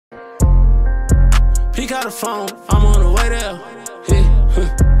Pick out the phone, I'm on the way there.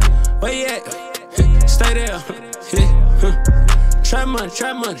 Where you at? Stay there. Trap money,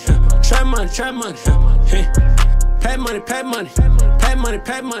 trap money, trap money, trap money. Pay money, pay money, pay money,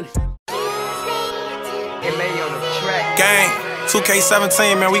 pay money. Gang,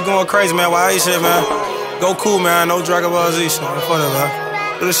 2K17, man, we going crazy, man. Why this shit, man? Go cool, man. No Dragon Ball Z shit. Fuck it,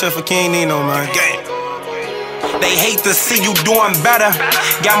 man. Do this shit for King Nino, man. Gang. They hate to see you doing better.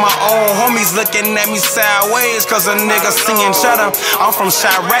 Got my own homies looking at me sideways, cause a nigga singing cheddar. I'm from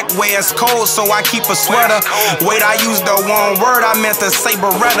Chirac where it's cold, so I keep a sweater. Wait, I used the one word, I meant to say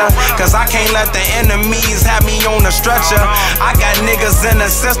Beretta. Cause I can't let the enemies have me on the stretcher. I got niggas in the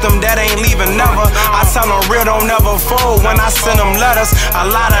system that ain't leaving never. I tell them real don't never fold when I send them letters. A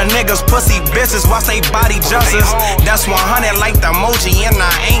lot of niggas pussy bitches watch they body justice. That's 100 like the emoji and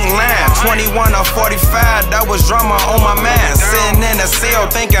I ain't lying. 21 or 45, that was drama on my mind. Sitting in the cell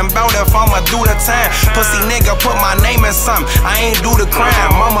thinking about if I'ma do the time. Pussy nigga put my name in something, I ain't do the crime.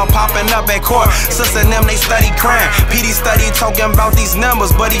 Mama popping up at court, sister and them they study crime. PD study talking about these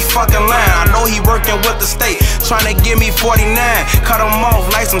numbers, but he fucking lying. I know he working with the state, trying to give me 49. Cut him off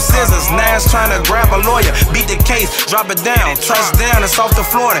like some scissors. Nas trying to grab a lawyer, beat the case, drop it down. Touchdown, it's off to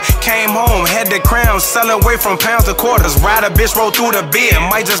Florida. Came home, had the crown, sell away from pounds to quarters. Ride a bitch, roll through the bed,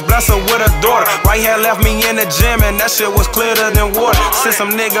 might just bless her with a daughter. Right here left me in the gym and that shit was clearer than water. Sent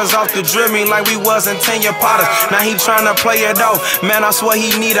some niggas off to drill me like we wasn't 10-year potters. Now he tryna play it off. Man, I swear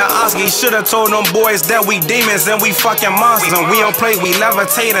he need an Oscar. He should've told them boys that we demons and we fucking monsters. We don't play, we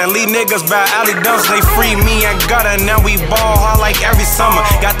levitate and leave niggas by alley dumps. They free me and gutter, now we ball hard like every summer.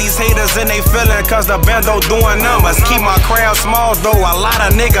 Got these haters and they feeling cause the bando doing numbers. Keep my crowd small though, a lot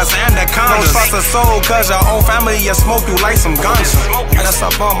of niggas and the condoms. Don't trust a soul cause your own family you smoke you like some ganja. That's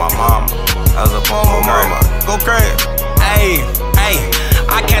up on my mama, that's up on my mama. Go crazy. Ayy, ayy.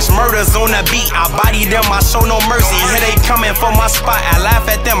 I catch murders on the beat, I body them, I show no mercy. Here they coming for my spot, I laugh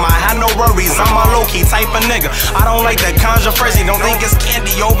at them, I have no worries. I'm a low-key type of nigga, I don't like the controversy. Don't think it's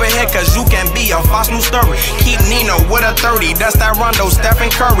candy over here, cause you can be a false new story. Keep Nino with a 30, that's that Rondo, Stephen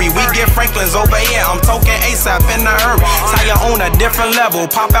Curry. We get Franklin's over here, I'm talking ASAP in the hurry. Tire on a different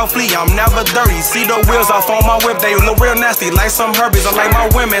level, pop out flea, I'm never dirty. See the wheels off on my whip, they look real nasty, like some Herbies. I like my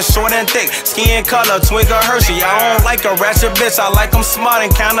women short and thick, skin color, Twinkle Hershey. I don't like a ratchet bitch, I like them smart and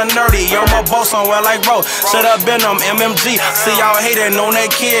kinda nerdy. Yo, my boss somewhere like bro, should have been them MMG. See y'all hating on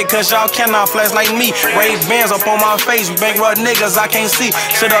that kid, cause y'all cannot flex like me. Ray bands up on my face, bankrupt niggas I can't see.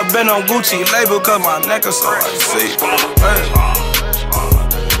 Should have been on Gucci label, cause my neck is so I see.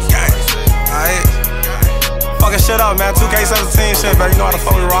 Alright. Fucking shit up, man. 2K17 shit, man. You know how the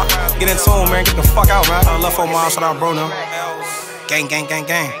fuck we rock. Get into it, man. Get the fuck out, man. I love for miles, shout out, bro, now. Gang, gang, gang,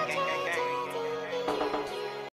 gang.